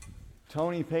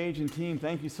Tony, Paige, and team,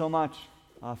 thank you so much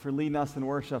for leading us in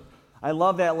worship. I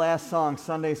love that last song,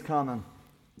 Sunday's Coming.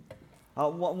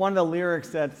 One of the lyrics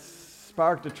that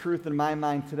sparked a truth in my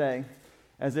mind today,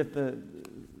 as if the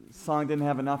song didn't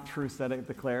have enough truths that it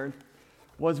declared,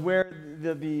 was where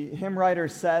the hymn writer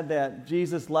said that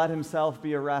Jesus let himself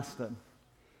be arrested.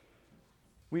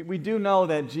 We do know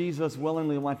that Jesus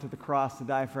willingly went to the cross to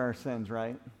die for our sins,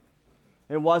 right?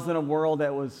 It wasn't a world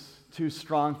that was too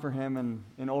strong for him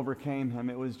and overcame him.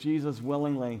 It was Jesus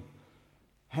willingly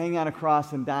hanging on a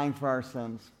cross and dying for our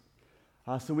sins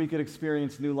so we could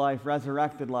experience new life,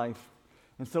 resurrected life.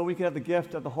 And so we could have the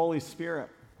gift of the Holy Spirit,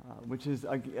 which is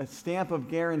a stamp of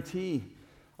guarantee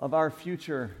of our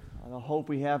future, the hope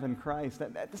we have in Christ.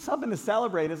 That's something to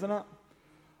celebrate, isn't it?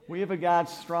 We have a God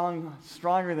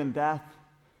stronger than death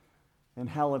and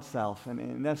hell itself.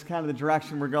 And that's kind of the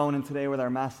direction we're going in today with our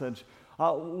message.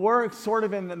 We're sort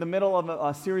of in the middle of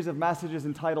a series of messages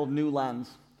entitled New Lens.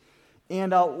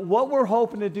 And what we're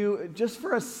hoping to do, just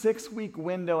for a 6-week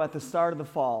window at the start of the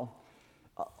fall,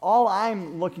 all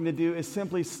I'm looking to do is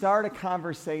simply start a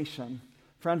conversation,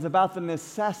 friends, about the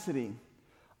necessity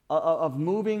of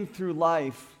moving through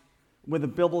life with a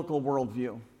biblical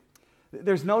worldview.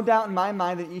 There's no doubt in my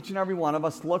mind that each and every one of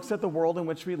us looks at the world in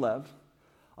which we live,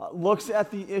 looks at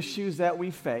the issues that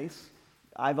we face,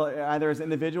 either as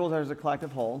individuals or as a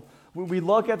collective whole. We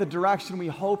look at the direction we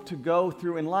hope to go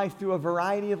through in life through a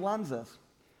variety of lenses.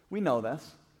 We know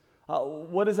this.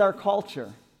 What is our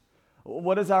culture?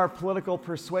 What is our political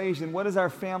persuasion? What is our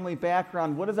family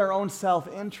background? What does our own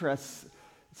self-interest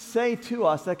say to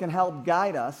us that can help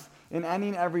guide us in any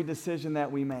and every decision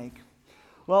that we make?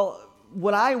 Well,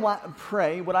 what I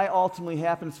pray, what I ultimately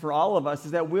happens for all of us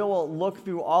is that we will look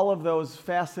through all of those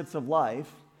facets of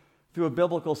life through a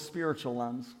biblical spiritual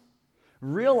lens,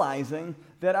 realizing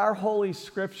that our holy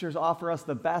scriptures offer us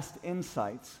the best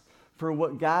insights for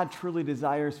what God truly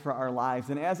desires for our lives.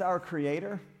 And as our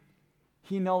Creator,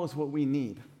 He knows what we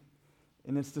need.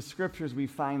 And it's the scriptures we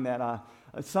find that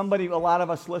somebody a lot of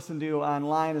us listen to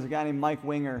online is a guy named Mike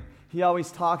Winger. He always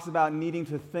talks about needing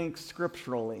to think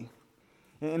scripturally.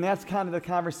 And that's kind of the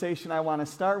conversation I want to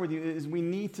start with you, is we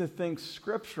need to think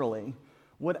scripturally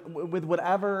with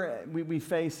whatever we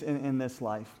face in this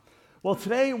life. Well,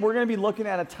 today we're going to be looking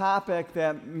at a topic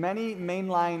that many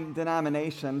mainline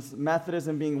denominations,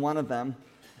 Methodism being one of them,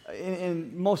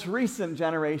 in most recent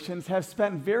generations have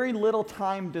spent very little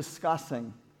time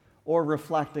discussing or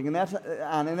reflecting, and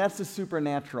that's the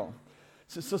supernatural.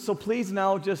 So please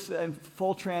know, just in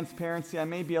full transparency, I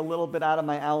may be a little bit out of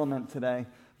my element today,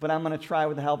 but I'm going to try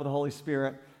with the help of the Holy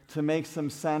Spirit to make some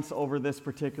sense over this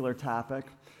particular topic.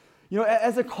 You know,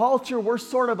 as a culture, we're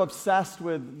sort of obsessed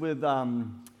with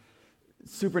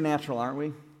supernatural, aren't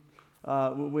we?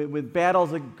 With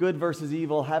battles of good versus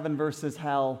evil, heaven versus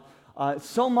hell.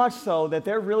 So much so that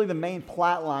they're really the main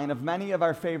plot line of many of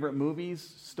our favorite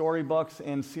movies, storybooks,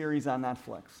 and series on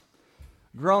Netflix.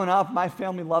 Growing up, my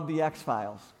family loved The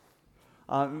X-Files.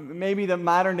 Maybe the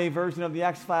modern-day version of The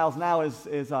X-Files now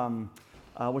is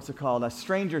what's it called?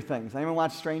 Stranger Things. Anyone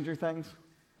watch Stranger Things?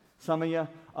 Some of you?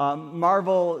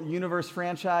 Marvel Universe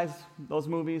franchise, those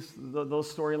movies,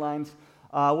 those storylines.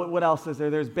 What else is there?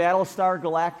 There's Battlestar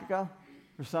Galactica,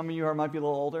 for some of you who might be a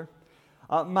little older.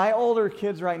 My older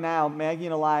kids right now, Maggie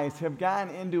and Elias, have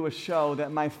gotten into a show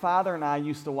that my father and I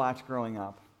used to watch growing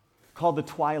up called The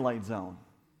Twilight Zone.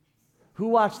 Who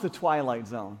watched The Twilight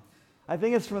Zone? I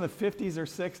think it's from the 50s or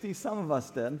 60s. Some of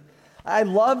us did. I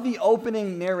love the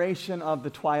opening narration of The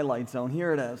Twilight Zone.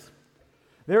 Here it is.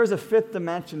 There is a fifth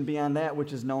dimension beyond that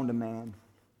which is known to man.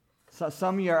 So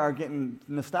some of you are getting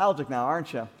nostalgic now,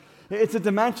 aren't you? It's a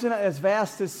dimension as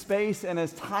vast as space and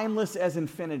as timeless as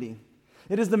infinity.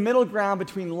 It is the middle ground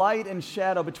between light and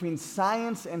shadow, between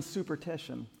science and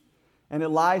superstition. And it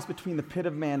lies between the pit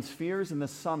of man's fears and the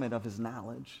summit of his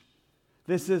knowledge.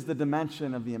 This is the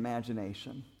dimension of the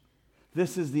imagination.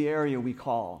 This is the area we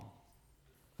call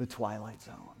the Twilight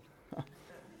Zone.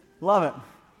 Love it.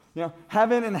 You know,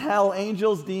 heaven and hell,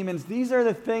 angels, demons, these are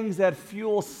the things that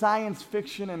fuel science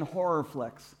fiction and horror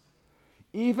flicks.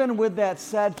 Even with that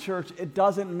said, church, it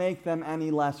doesn't make them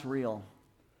any less real.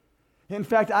 In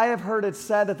fact, I have heard it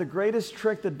said that the greatest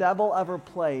trick the devil ever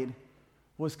played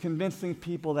was convincing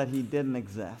people that he didn't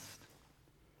exist.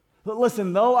 But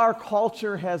listen, though our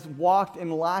culture has walked in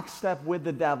lockstep with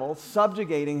the devil,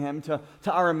 subjugating him to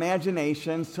our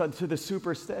imaginations, to the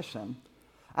superstition,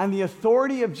 on the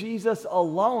authority of Jesus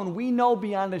alone, we know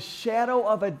beyond a shadow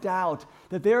of a doubt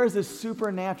that there is a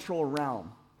supernatural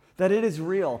realm, that it is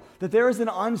real, that there is an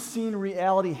unseen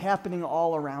reality happening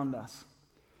all around us.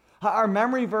 Our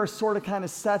memory verse sort of kind of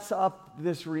sets up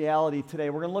this reality today.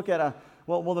 We're going to look at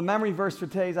Well, the memory verse for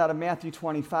today is out of Matthew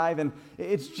 25, and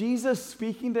it's Jesus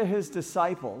speaking to his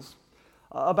disciples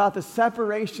about the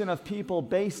separation of people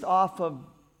based off of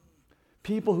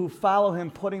people who follow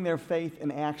him putting their faith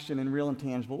in action in real and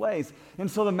tangible ways. And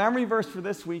so the memory verse for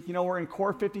this week, we're in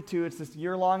Core 52. It's this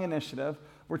year-long initiative.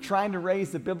 We're trying to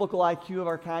raise the biblical IQ of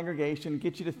our congregation,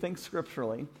 get you to think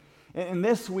scripturally. And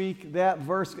this week, that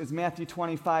verse is Matthew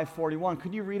 25:41.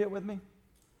 Could you read it with me?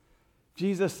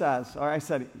 Jesus says, or I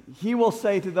said, he will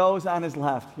say to those on his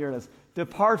left, here it is,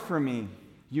 "Depart from me,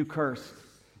 you cursed,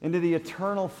 into the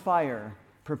eternal fire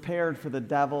prepared for the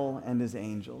devil and his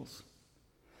angels."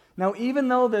 Now, even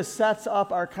though this sets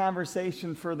up our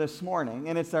conversation for this morning,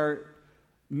 and it's our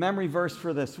memory verse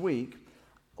for this week,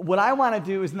 what I want to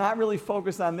do is not really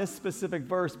focus on this specific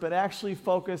verse, but actually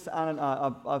focus on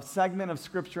a segment of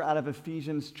Scripture out of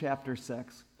Ephesians chapter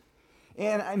 6.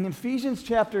 And in Ephesians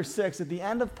chapter 6, at the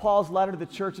end of Paul's letter to the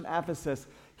church in Ephesus,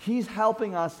 he's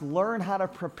helping us learn how to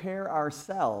prepare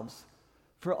ourselves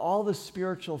for all the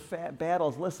spiritual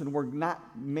battles, listen, we're not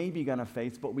maybe going to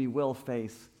face, but we will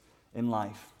face in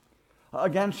life.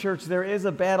 Again, church, there is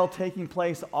a battle taking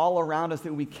place all around us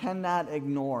that we cannot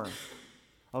ignore,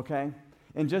 okay?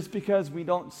 And just because we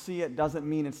don't see it doesn't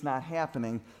mean it's not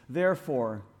happening.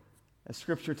 Therefore, as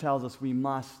Scripture tells us, we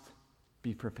must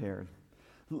be prepared.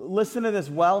 Listen to this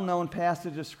well-known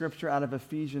passage of Scripture out of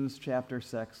Ephesians chapter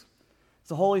 6. It's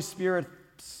the Holy Spirit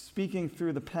speaking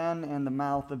through the pen and the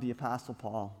mouth of the Apostle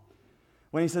Paul.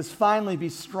 When he says, "Finally, be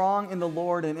strong in the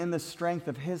Lord and in the strength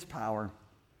of his power.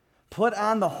 Put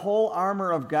on the whole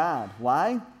armor of God."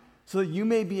 Why? "So that you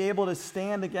may be able to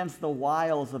stand against the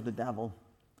wiles of the devil,"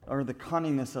 or the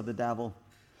cunningness of the devil.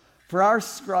 "For our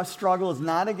struggle is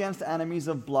not against enemies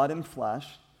of blood and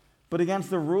flesh, but against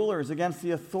the rulers, against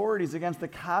the authorities, against the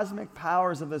cosmic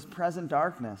powers of this present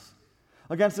darkness,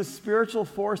 against the spiritual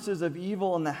forces of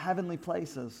evil in the heavenly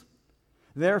places.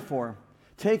 Therefore,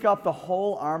 take up the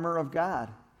whole armor of God,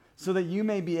 so that you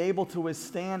may be able to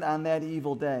withstand on that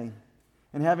evil day,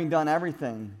 and having done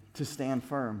everything, to stand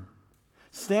firm.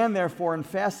 Stand therefore and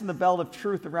fasten the belt of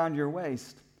truth around your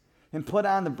waist, and put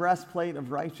on the breastplate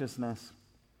of righteousness.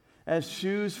 As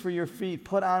shoes for your feet,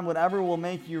 put on whatever will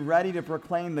make you ready to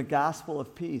proclaim the gospel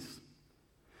of peace.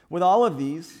 With all of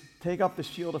these, take up the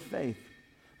shield of faith,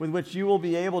 with which you will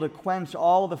be able to quench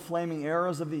all the flaming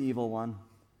arrows of the evil one.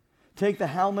 Take the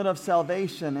helmet of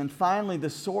salvation, and finally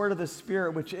the sword of the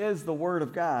Spirit, which is the word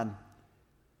of God.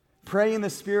 Pray in the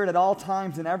Spirit at all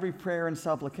times in every prayer and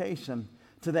supplication.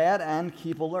 To that end,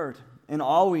 keep alert, and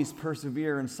always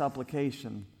persevere in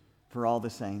supplication for all the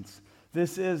saints.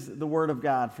 This is the word of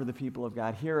God for the people of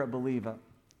God. Hear it, believe it,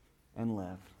 and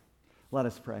live. Let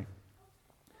us pray.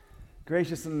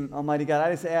 Gracious and almighty God,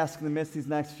 I just ask in the midst of these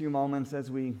next few moments as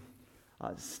we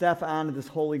step onto this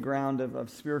holy ground of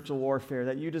spiritual warfare,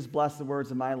 that you just bless the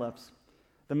words of my lips,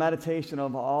 the meditation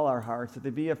of all our hearts, that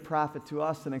they be of profit to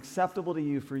us and acceptable to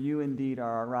you, for you indeed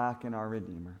are our rock and our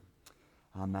Redeemer.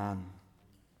 Amen.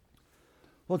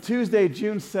 Well, Tuesday,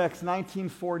 June 6,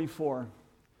 1944,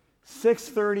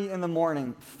 6:30 in the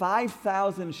morning,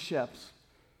 5,000 ships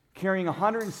carrying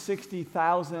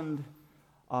 160,000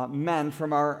 men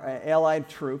from our Allied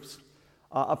troops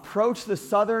approached the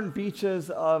southern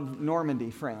beaches of Normandy,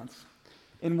 France,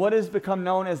 in what has become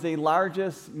known as the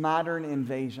largest modern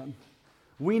invasion.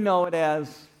 We know it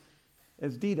as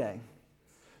D-Day.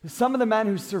 Some of the men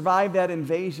who survived that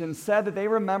invasion said that they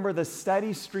remember the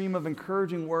steady stream of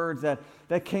encouraging words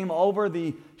that came over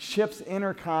the ship's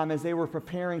intercom as they were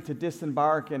preparing to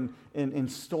disembark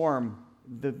and storm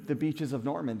the beaches of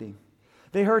Normandy.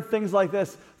 They heard things like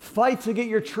this: "Fight to get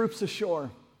your troops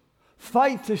ashore.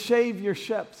 Fight to save your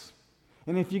ships.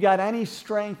 And if you got any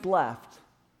strength left,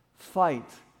 fight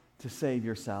to save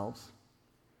yourselves."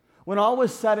 When all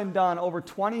was said and done, over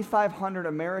 2,500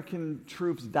 American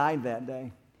troops died that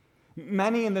day,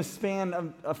 many in the span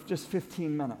of just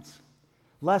 15 minutes.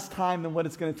 Less time than what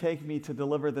it's going to take me to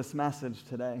deliver this message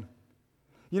today.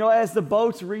 As the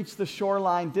boats reached the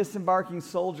shoreline, disembarking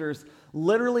soldiers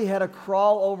literally had to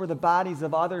crawl over the bodies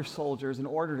of other soldiers in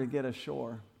order to get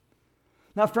ashore.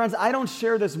 Now, friends, I don't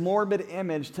share this morbid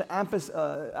image to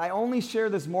emphasize. I only share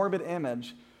this morbid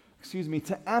image,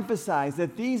 to emphasize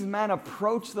that these men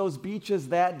approached those beaches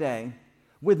that day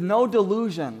with no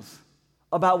delusions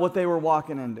about what they were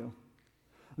walking into.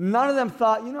 None of them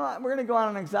thought, we're going to go on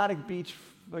an exotic beach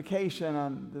vacation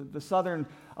on the southern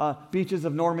beaches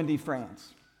of Normandy,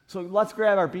 France. So let's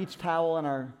grab our beach towel and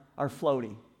our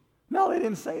floaty. No, they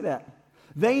didn't say that.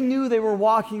 They knew they were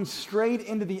walking straight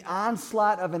into the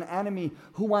onslaught of an enemy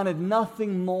who wanted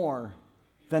nothing more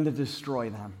than to destroy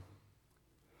them.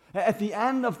 At the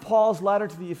end of Paul's letter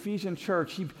to the Ephesian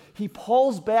church, he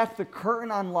pulls back the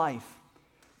curtain on life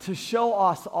to show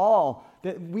us all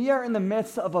that we are in the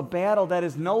midst of a battle that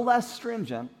is no less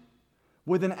stringent,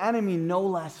 with an enemy no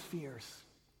less fierce.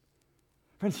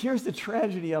 Friends, here's the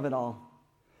tragedy of it all.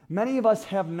 Many of us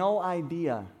have no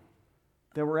idea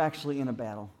that we're actually in a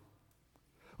battle.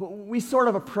 We sort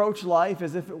of approach life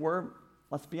as if it were,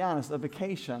 let's be honest, a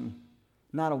vacation,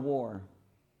 not a war.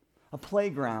 A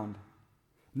playground,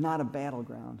 not a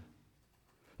battleground.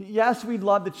 Yes, we'd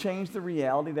love to change the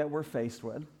reality that we're faced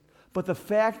with, but the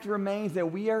fact remains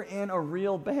that we are in a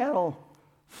real battle,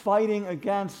 fighting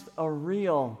against a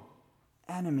real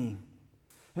enemy.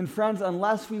 And friends,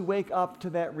 unless we wake up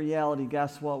to that reality,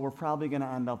 guess what? We're probably going to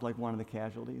end up like one of the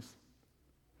casualties.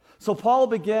 So Paul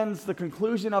begins the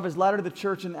conclusion of his letter to the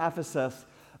church in Ephesus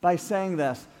by saying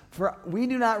this: "For we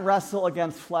do not wrestle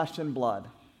against flesh and blood."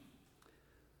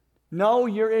 No,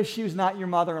 your issue is not your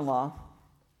mother-in-law.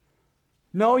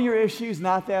 No, your issue is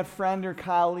not that friend or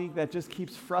colleague that just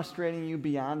keeps frustrating you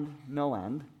beyond no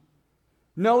end.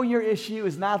 No, your issue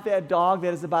is not that dog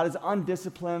that is about as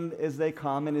undisciplined as they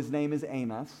come, and his name is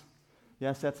Amos.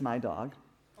 Yes, that's my dog.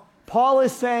 Paul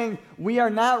is saying we are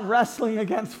not wrestling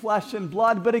against flesh and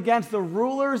blood, but against the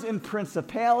rulers and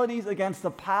principalities, against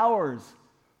the powers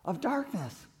of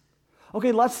darkness.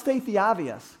 Okay, let's state the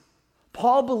obvious.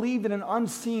 Paul believed in an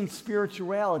unseen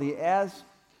spirituality, as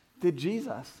did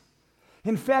Jesus.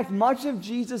 In fact, much of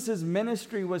Jesus'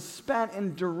 ministry was spent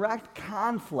in direct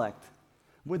conflict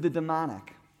with the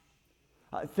demonic.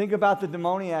 Think about the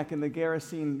demoniac in the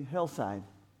Gerasene hillside.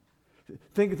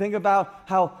 Think about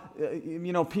how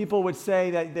people would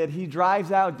say that he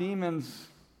drives out demons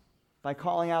by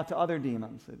calling out to other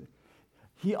demons.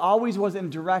 He always was in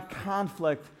direct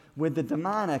conflict with the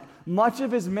demonic. Much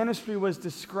of his ministry was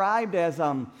described as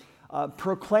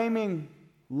proclaiming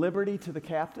liberty to the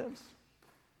captives.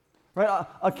 Right?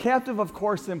 A captive, of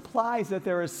course, implies that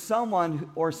there is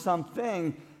someone or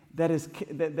something that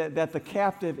the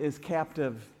captive is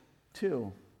captive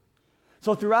to.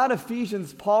 So throughout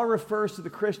Ephesians, Paul refers to the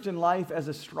Christian life as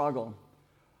a struggle,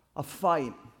 a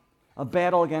fight, a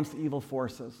battle against evil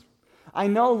forces. I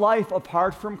know life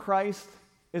apart from Christ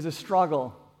is a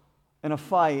struggle and a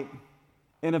fight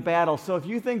and a battle. So if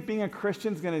you think being a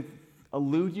Christian is going to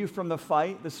elude you from the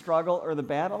fight, the struggle, or the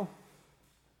battle,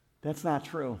 that's not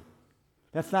true.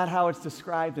 That's not how it's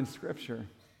described in Scripture.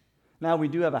 Now, we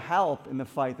do have a help in the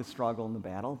fight, the struggle, and the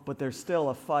battle, but there's still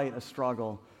a fight, a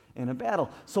struggle, and a battle.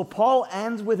 So Paul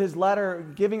ends with his letter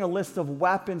giving a list of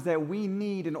weapons that we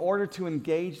need in order to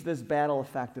engage this battle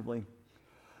effectively.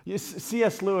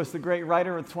 C.S. Lewis, the great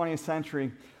writer of the 20th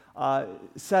century,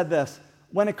 said this: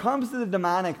 "When it comes to the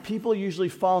demonic, people usually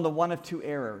fall into one of two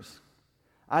errors.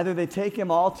 Either they take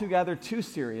him altogether too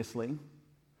seriously,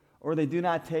 or they do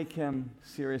not take him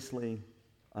seriously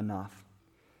enough."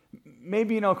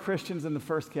 Maybe you know Christians in the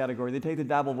first category. They take the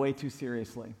devil way too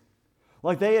seriously.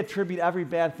 Like they attribute every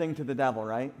bad thing to the devil,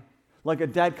 right? Like a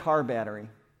dead car battery,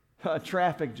 a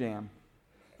traffic jam,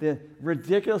 the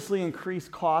ridiculously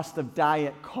increased cost of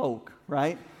Diet Coke,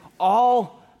 right?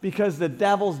 All because the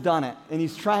devil's done it and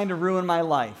he's trying to ruin my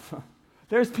life.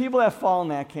 There's people that fall in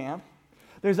that camp.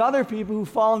 There's other people who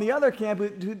fall in the other camp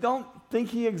who don't think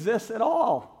he exists at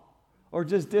all, or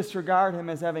just disregard him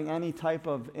as having any type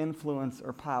of influence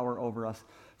or power over us.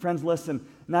 Friends, listen,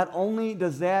 not only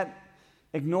does that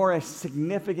ignore a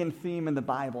significant theme in the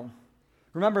Bible.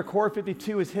 Remember, Core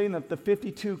 52 is hitting the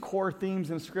 52 core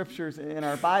themes in Scriptures in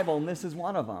our Bible, and this is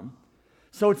one of them.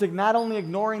 So it's not only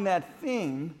ignoring that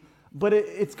theme, but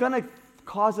it's going to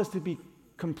cause us to be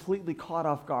completely caught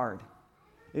off guard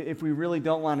if we really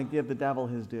don't want to give the devil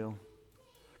his due.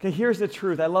 Okay, here's the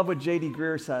truth. I love what J.D.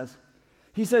 Greear says.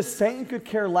 He says, Satan could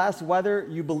care less whether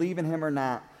you believe in him or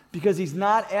not, because he's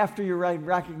not after your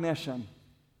recognition.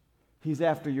 He's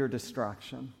after your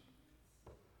destruction.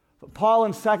 But Paul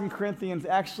in 2 Corinthians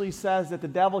actually says that the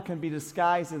devil can be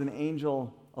disguised as an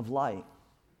angel of light,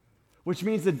 which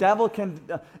means the devil can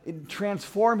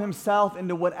transform himself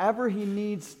into whatever he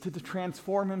needs to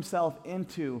transform himself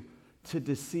into to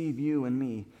deceive you and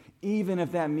me, even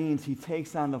if that means he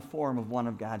takes on the form of one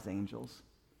of God's angels.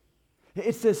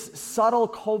 It's this subtle,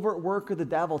 covert work of the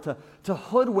devil to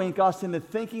hoodwink us into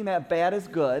thinking that bad is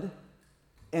good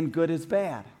and good is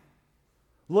bad.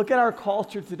 Look at our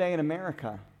culture today in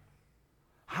America.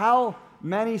 How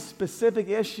many specific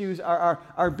issues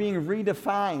are being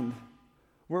redefined,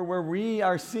 where we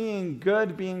are seeing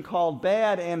good being called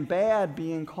bad and bad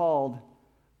being called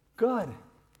good.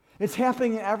 It's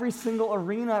happening in every single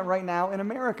arena right now in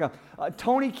America.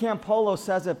 Tony Campolo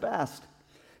says it best.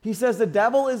 He says the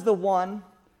devil is the one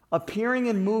appearing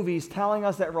in movies telling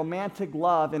us that romantic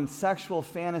love and sexual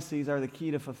fantasies are the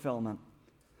key to fulfillment.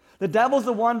 The devil's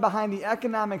the one behind the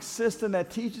economic system that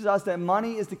teaches us that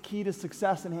money is the key to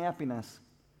success and happiness.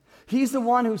 He's the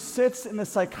one who sits in the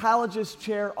psychologist's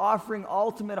chair offering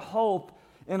ultimate hope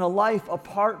in a life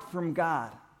apart from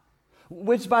God.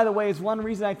 Which, by the way, is one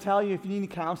reason I tell you if you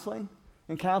need counseling,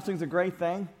 and counseling is a great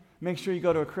thing, make sure you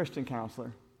go to a Christian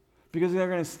counselor. Because they're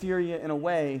going to steer you in a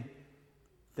way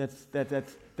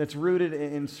that's rooted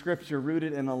in Scripture,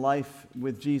 rooted in a life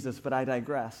with Jesus. But I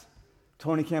digress.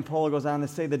 Tony Campolo goes on to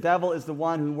say, the devil is the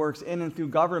one who works in and through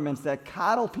governments that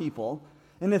coddle people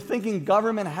into thinking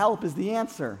government help is the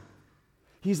answer.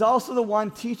 He's also the one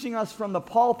teaching us from the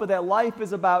pulpit that life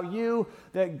is about you,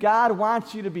 that God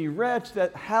wants you to be rich,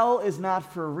 that hell is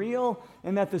not for real,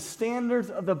 and that the standards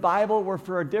of the Bible were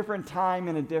for a different time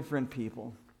and a different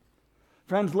people.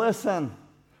 Friends, listen,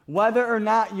 whether or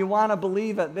not you want to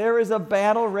believe it, there is a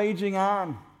battle raging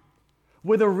on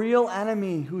with a real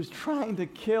enemy who's trying to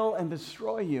kill and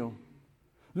destroy you.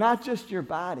 Not just your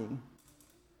body,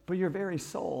 but your very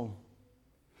soul.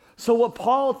 So what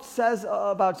Paul says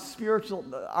about spiritual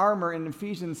armor in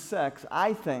Ephesians 6,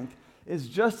 I think, is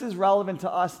just as relevant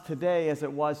to us today as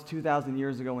it was 2,000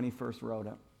 years ago when he first wrote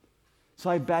it. So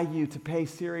I beg you to pay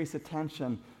serious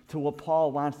attention to what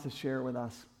Paul wants to share with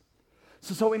us.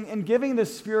 So in giving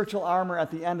this spiritual armor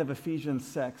at the end of Ephesians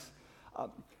 6,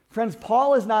 friends,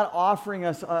 Paul is not offering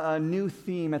us a new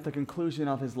theme at the conclusion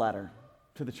of his letter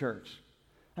to the church.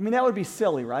 I mean, that would be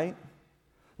silly, right?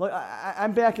 Look,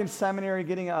 I'm back in seminary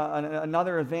getting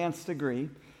another advanced degree,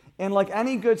 and like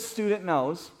any good student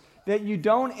knows, that you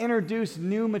don't introduce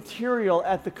new material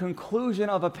at the conclusion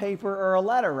of a paper or a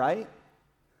letter, right?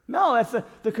 No,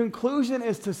 the conclusion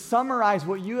is to summarize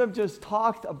what you have just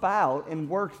talked about and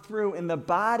worked through in the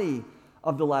body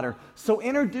of the letter. So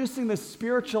introducing the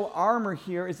spiritual armor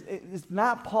here is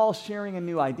not Paul sharing a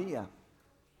new idea.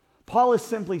 Paul is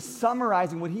simply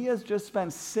summarizing what he has just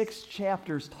spent 6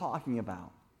 chapters talking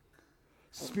about.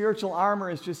 Spiritual armor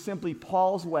is just simply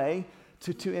Paul's way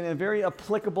to, in a very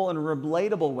applicable and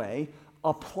relatable way,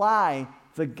 apply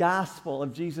the gospel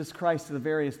of Jesus Christ to the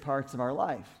various parts of our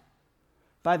life.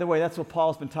 By the way, that's what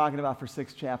Paul's been talking about for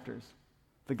 6 chapters,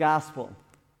 the gospel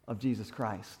of Jesus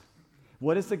Christ.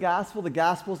 What is the gospel? The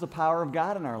gospel is the power of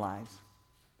God in our lives.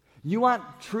 You want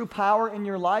true power in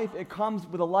your life? It comes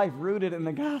with a life rooted in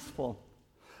the gospel.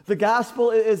 The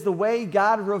gospel is the way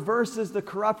God reverses the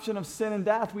corruption of sin and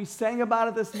death. We sang about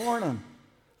it this morning.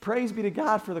 Praise be to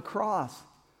God for the cross.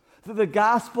 The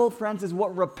gospel, friends, is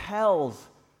what repels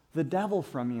the devil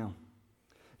from you.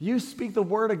 You speak the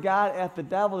word of God at the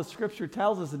devil, the scripture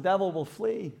tells us the devil will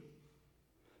flee.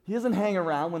 He doesn't hang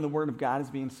around when the word of God is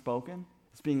being spoken.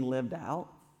 It's being lived out.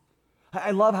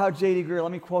 I love how J.D. Greear,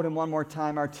 let me quote him one more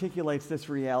time, articulates this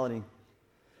reality.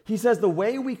 He says, the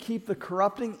way we keep the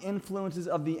corrupting influences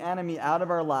of the enemy out of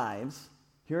our lives,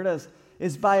 here it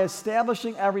is by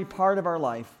establishing every part of our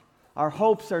life, our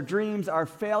hopes, our dreams, our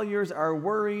failures, our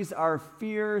worries, our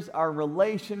fears, our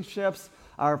relationships,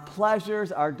 our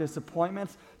pleasures, our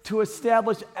disappointments, to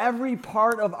establish every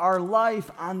part of our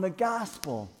life on the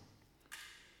gospel.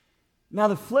 Now,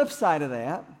 the flip side of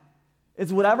that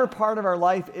is whatever part of our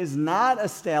life is not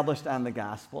established on the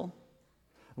gospel,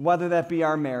 whether that be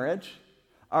our marriage,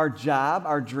 our job,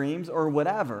 our dreams, or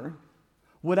whatever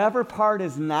part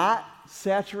is not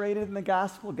saturated in the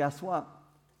gospel, guess what?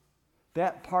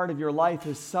 That part of your life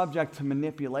is subject to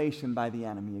manipulation by the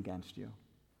enemy against you.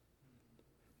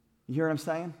 You hear what I'm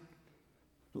saying?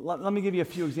 Let me give you a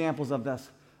few examples of this.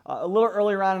 A little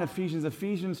earlier on in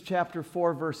Ephesians chapter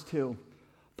 4, verse 2,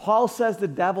 Paul says the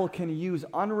devil can use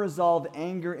unresolved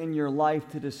anger in your life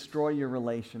to destroy your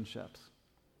relationships.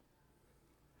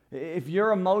 If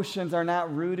your emotions are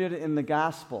not rooted in the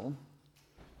gospel,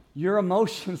 your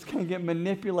emotions can get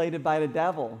manipulated by the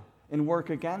devil and work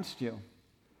against you.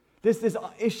 This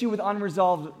issue with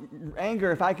unresolved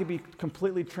anger, if I could be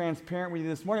completely transparent with you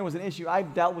this morning, was an issue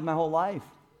I've dealt with my whole life.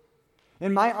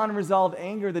 In my unresolved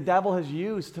anger, the devil has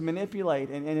used to manipulate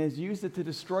and has used it to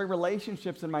destroy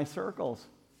relationships in my circles.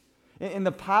 And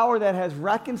the power that has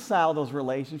reconciled those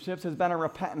relationships has been a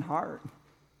repentant heart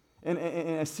and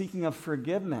a seeking of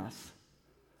forgiveness.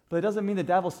 But it doesn't mean the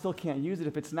devil still can't use it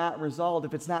if it's not resolved,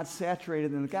 if it's not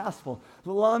saturated in the gospel.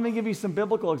 Let me give you some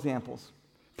biblical examples.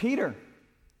 Peter,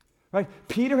 right?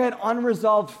 Peter had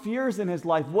unresolved fears in his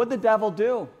life. What did the devil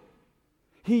do?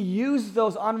 He used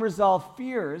those unresolved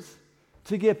fears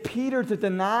to get Peter to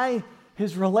deny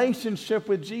his relationship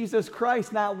with Jesus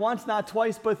Christ, not once, not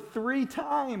twice, but 3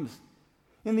 times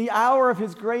in the hour of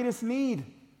his greatest need,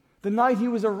 the night he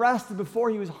was arrested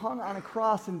before he was hung on a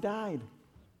cross and died.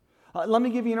 Let me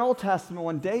give you an Old Testament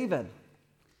one, David.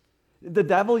 The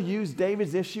devil used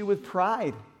David's issue with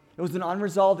pride. It was an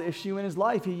unresolved issue in his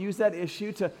life. He used that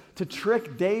issue to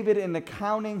trick David into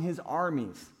counting his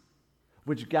armies,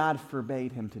 which God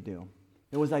forbade him to do.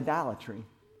 It was idolatry.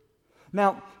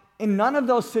 Now, in none of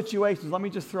those situations, let me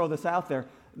just throw this out there,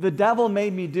 the devil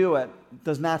made me do it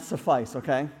does not suffice,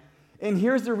 okay? And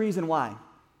here's the reason why.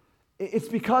 It's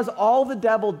because all the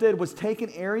devil did was take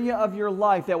an area of your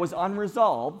life that was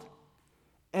unresolved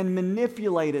and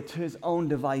manipulate it to his own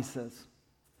devices.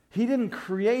 He didn't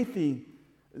create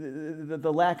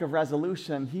the lack of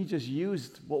resolution. He just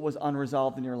used what was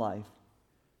unresolved in your life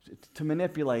to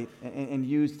manipulate and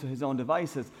use to his own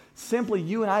devices. Simply,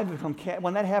 you and I become,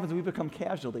 when that happens, we become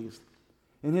casualties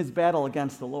in his battle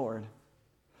against the Lord.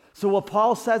 So what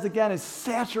Paul says again is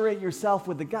saturate yourself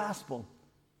with the gospel.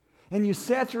 And you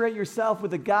saturate yourself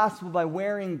with the gospel by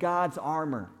wearing God's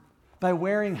armor, by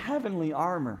wearing heavenly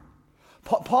armor.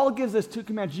 Paul gives us two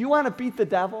commands. You want to beat the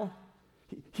devil?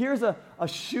 Here's a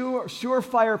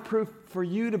surefire proof for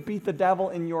you to beat the devil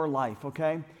in your life,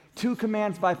 okay? Two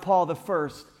commands by Paul. The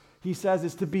first, he says,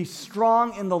 is to be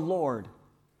strong in the Lord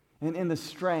and in the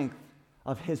strength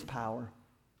of his power.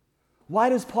 Why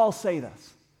does Paul say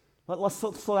this? Let's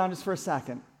slow down just for a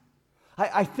second.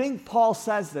 I think Paul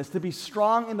says this, to be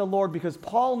strong in the Lord, because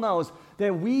Paul knows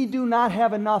that we do not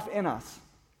have enough in us.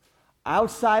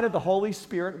 Outside of the Holy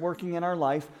Spirit working in our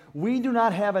life, we do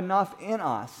not have enough in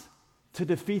us to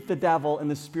defeat the devil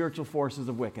and the spiritual forces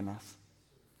of wickedness.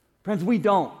 Friends, we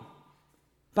don't.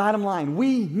 Bottom line,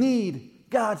 we need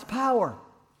God's power.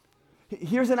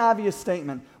 Here's an obvious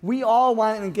statement. We all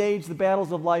want to engage the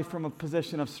battles of life from a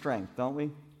position of strength, don't we?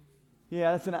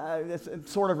 Yeah, that's a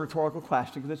sort of rhetorical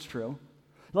question, because it's true.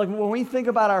 Like when we think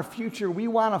about our future, we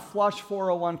want a flush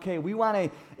 401k. We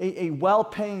want a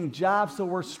well-paying job so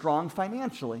we're strong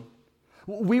financially.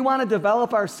 We want to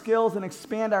develop our skills and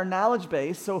expand our knowledge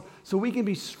base so we can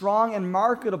be strong and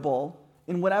marketable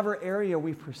in whatever area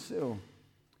we pursue.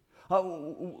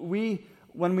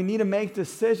 When we need to make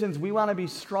decisions, we want to be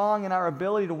strong in our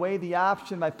ability to weigh the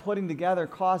option by putting together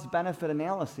cost-benefit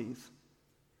analyses.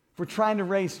 If we're trying to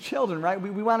raise children, right,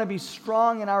 we want to be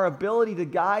strong in our ability to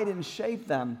guide and shape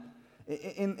them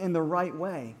in the right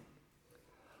way.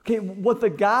 Okay, what the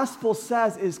gospel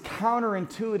says is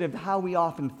counterintuitive to how we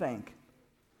often think.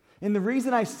 And the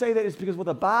reason I say that is because what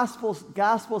the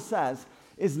gospel says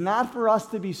is not for us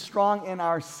to be strong in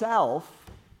ourselves,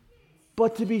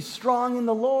 but to be strong in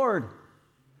the Lord,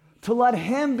 to let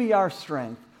Him be our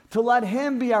strength, to let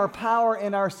Him be our power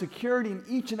and our security in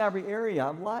each and every area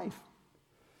of life.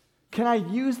 Can I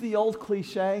use the old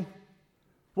cliche?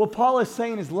 What Paul is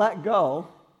saying is let go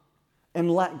and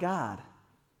let God.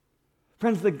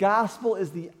 Friends, the gospel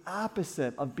is the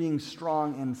opposite of being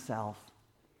strong in self.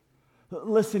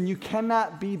 Listen, you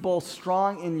cannot be both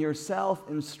strong in yourself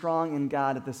and strong in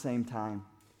God at the same time.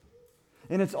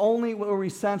 And it's only where we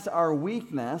sense our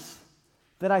weakness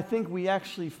that I think we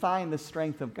actually find the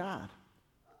strength of God.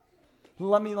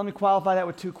 Let me qualify that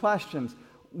with two questions.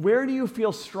 Where do you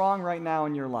feel strong right now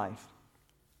in your life?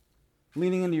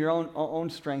 Leaning into your own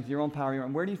strength, your own power,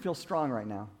 where do you feel strong right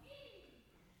now?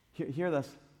 Hear this.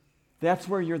 That's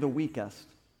where you're the weakest.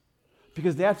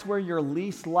 Because that's where you're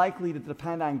least likely to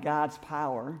depend on God's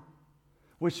power,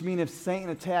 which means if Satan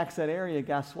attacks that area,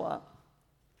 guess what?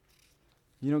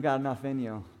 You don't got enough in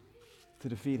you to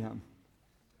defeat him.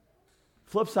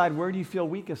 Flip side, where do you feel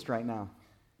weakest right now?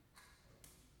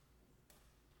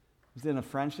 Is it in a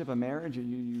friendship, a marriage,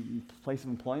 a place of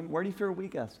employment? Where do you feel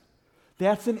weakest?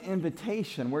 That's an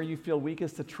invitation where you feel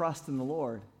weakest to trust in the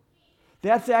Lord.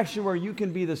 That's actually where you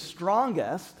can be the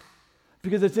strongest,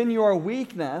 because it's in your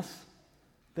weakness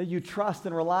that you trust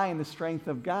and rely on the strength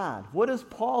of God. What does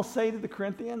Paul say to the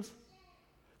Corinthians?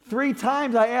 3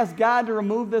 times I asked God to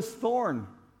remove this thorn,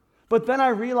 but then I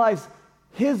realized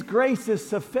His grace is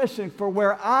sufficient for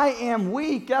where I am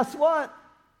weak. Guess what?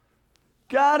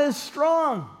 God is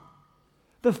strong.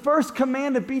 The first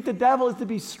command to beat the devil is to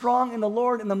be strong in the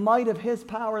Lord and the might of His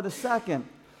power. The second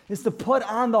is to put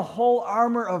on the whole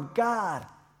armor of God.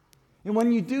 And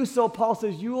when you do so, Paul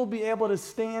says, you will be able to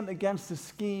stand against the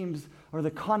schemes or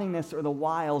the cunningness or the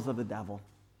wiles of the devil.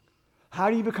 How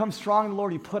do you become strong in the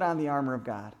Lord? You put on the armor of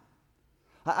God.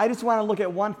 I just want to look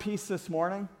at one piece this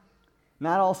morning.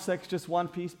 Not all 6, just one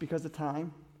piece because of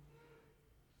time.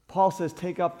 Paul says,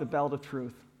 take up the belt of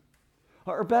truth.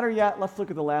 Or better yet, let's look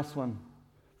at the last one.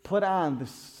 Put on the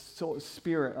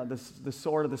sword of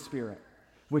the Spirit,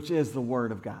 which is the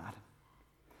Word of God.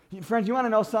 Friends, you want to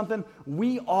know something?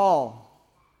 We all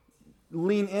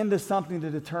lean into something to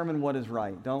determine what is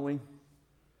right, don't we?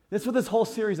 That's what this whole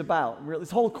series is about, really,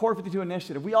 this whole Core 52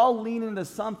 initiative. We all lean into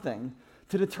something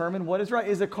to determine what is right.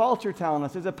 Is it culture telling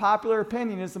us? Is it popular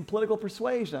opinion? Is it some political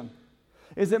persuasion?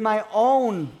 Is it my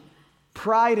own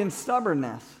pride and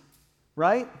stubbornness,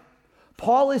 right?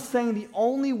 Paul is saying the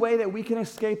only way that we can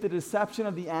escape the deception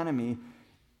of the enemy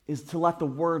is to let the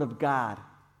Word of God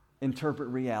interpret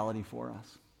reality for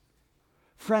us.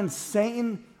 Friends,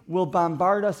 Satan will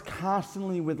bombard us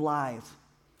constantly with lies.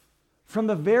 From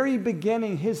the very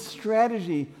beginning, his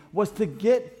strategy was to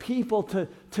get people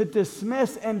to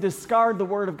dismiss and discard the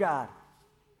Word of God.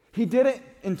 He did it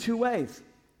in two ways.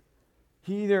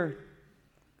 He either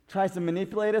tries to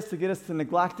manipulate us to get us to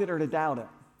neglect it or to doubt it.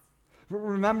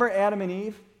 Remember Adam and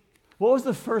Eve? What was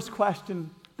the first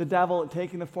question the devil,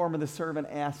 taking the form of the servant,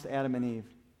 asked Adam and Eve?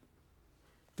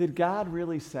 Did God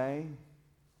really say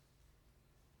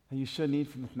that you shouldn't eat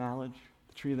from the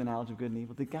tree of the knowledge of good and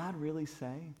evil? Did God really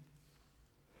say?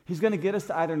 He's going to get us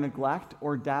to either neglect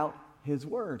or doubt his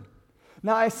word.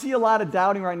 Now, I see a lot of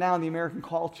doubting right now in the American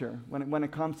culture when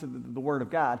it comes to the Word of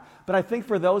God. But I think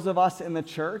for those of us in the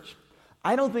church,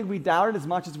 I don't think we doubt it as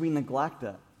much as we neglect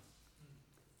it.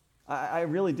 I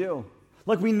really do.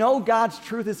 Look, we know God's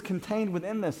truth is contained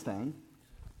within this thing.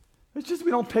 It's just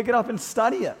we don't pick it up and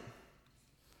study it.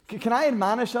 Can I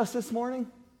admonish us this morning?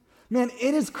 Man,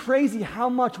 it is crazy how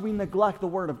much we neglect the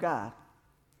Word of God.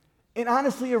 And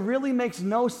honestly, it really makes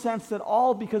no sense at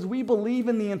all because we believe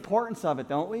in the importance of it,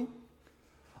 don't we?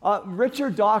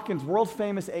 Richard Dawkins,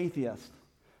 world-famous atheist,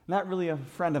 not really a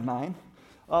friend of mine,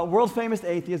 world-famous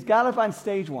atheist, got up on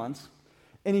stage once,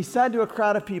 and he said to a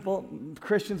crowd of people,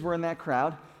 Christians were in that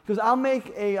crowd, he goes, I'll make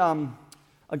a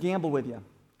gamble with you.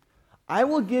 I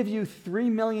will give you $3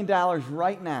 million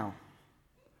right now.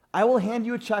 I will hand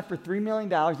you a check for $3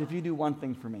 million if you do one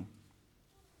thing for me.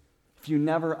 If you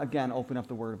never again open up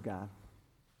the Word of God.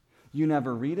 You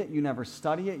never read it, you never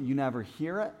study it, you never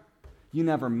hear it, you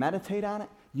never meditate on it,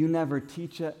 you never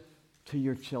teach it to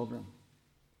your children.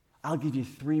 I'll give you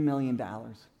 $3 million.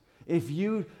 If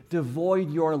you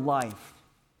devoid your life,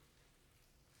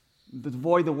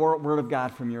 devoid the Word of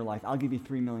God from your life, I'll give you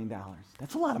 $3 million.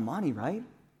 That's a lot of money, right?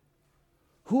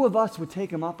 Who of us would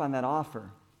take him up on that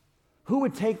offer? Who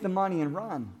would take the money and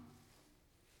run?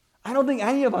 I don't think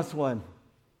any of us would.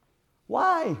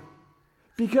 Why?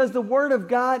 Because the Word of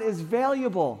God is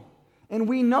valuable, and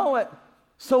we know it.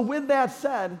 So with that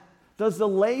said, does the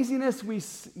laziness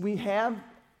we have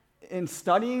in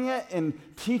studying it and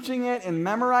teaching it and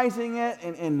memorizing it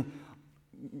and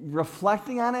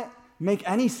reflecting on it make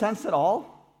any sense at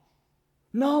all?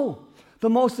 No. The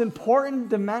most important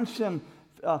dimension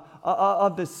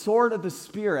of the sword of the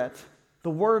Spirit, the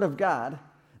Word of God,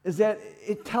 is that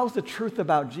it tells the truth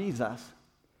about Jesus.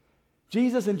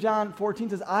 Jesus in John 14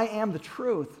 says, I am the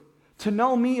truth. To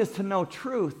know me is to know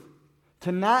truth.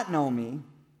 To not know me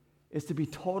is to be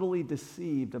totally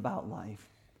deceived about life.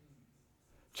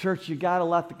 Church, you got to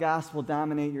let the gospel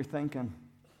dominate your thinking.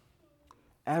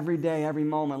 Every day, every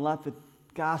moment, let the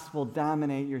gospel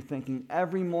dominate your thinking.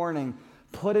 Every morning,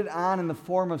 put it on in the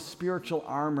form of spiritual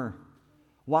armor.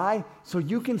 Why? So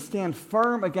you can stand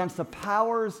firm against the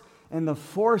powers and the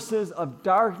forces of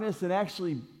darkness and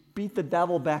actually beat the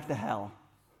devil back to hell.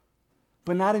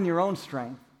 But not in your own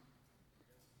strength,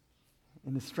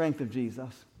 in the strength of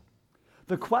Jesus.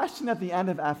 The question at the end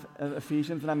of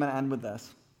Ephesians, and I'm going to end with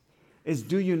this, is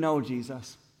do you know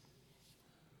Jesus?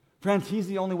 Friends, he's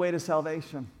the only way to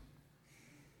salvation.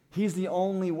 He's the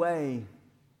only way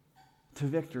to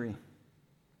victory.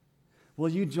 Will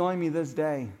you join me this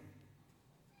day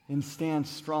and stand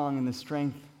strong in the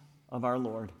strength of our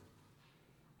Lord?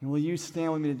 And will you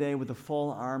stand with me today with the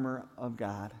full armor of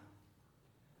God?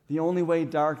 The only way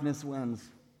darkness wins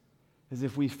is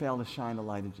if we fail to shine the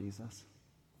light of Jesus.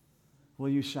 Will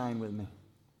you shine with me?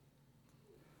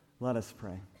 Let us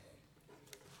pray.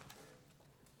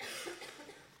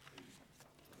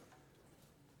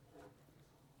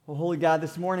 Well, Holy God,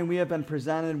 this morning we have been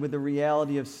presented with the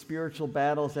reality of spiritual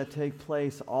battles that take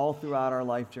place all throughout our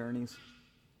life journeys.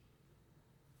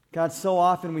 God, so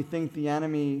often we think the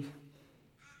enemy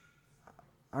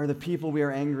are the people we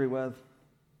are angry with,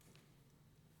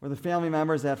 or the family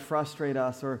members that frustrate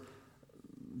us, or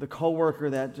the coworker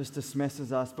that just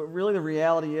dismisses us. But really the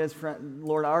reality is,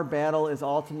 Lord, our battle is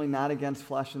ultimately not against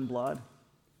flesh and blood,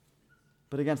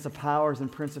 but against the powers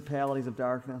and principalities of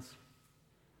darkness.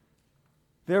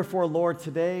 Therefore, Lord,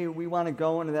 today we want to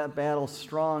go into that battle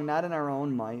strong, not in our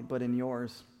own might, but in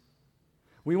yours.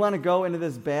 We want to go into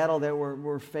this battle that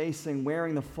we're facing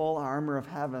wearing the full armor of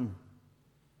heaven.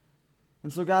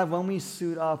 And so, God, when we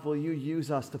suit up, will you use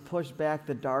us to push back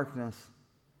the darkness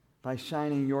by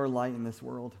shining your light in this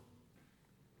world?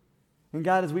 And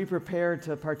God, as we prepare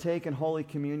to partake in Holy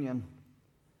Communion,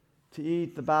 to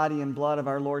eat the body and blood of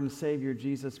our Lord and Savior,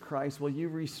 Jesus Christ, will you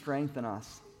re-strengthen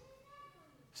us,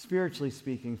 spiritually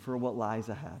speaking, for what lies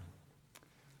ahead?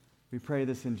 We pray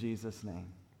this in Jesus' name.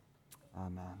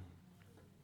 Amen.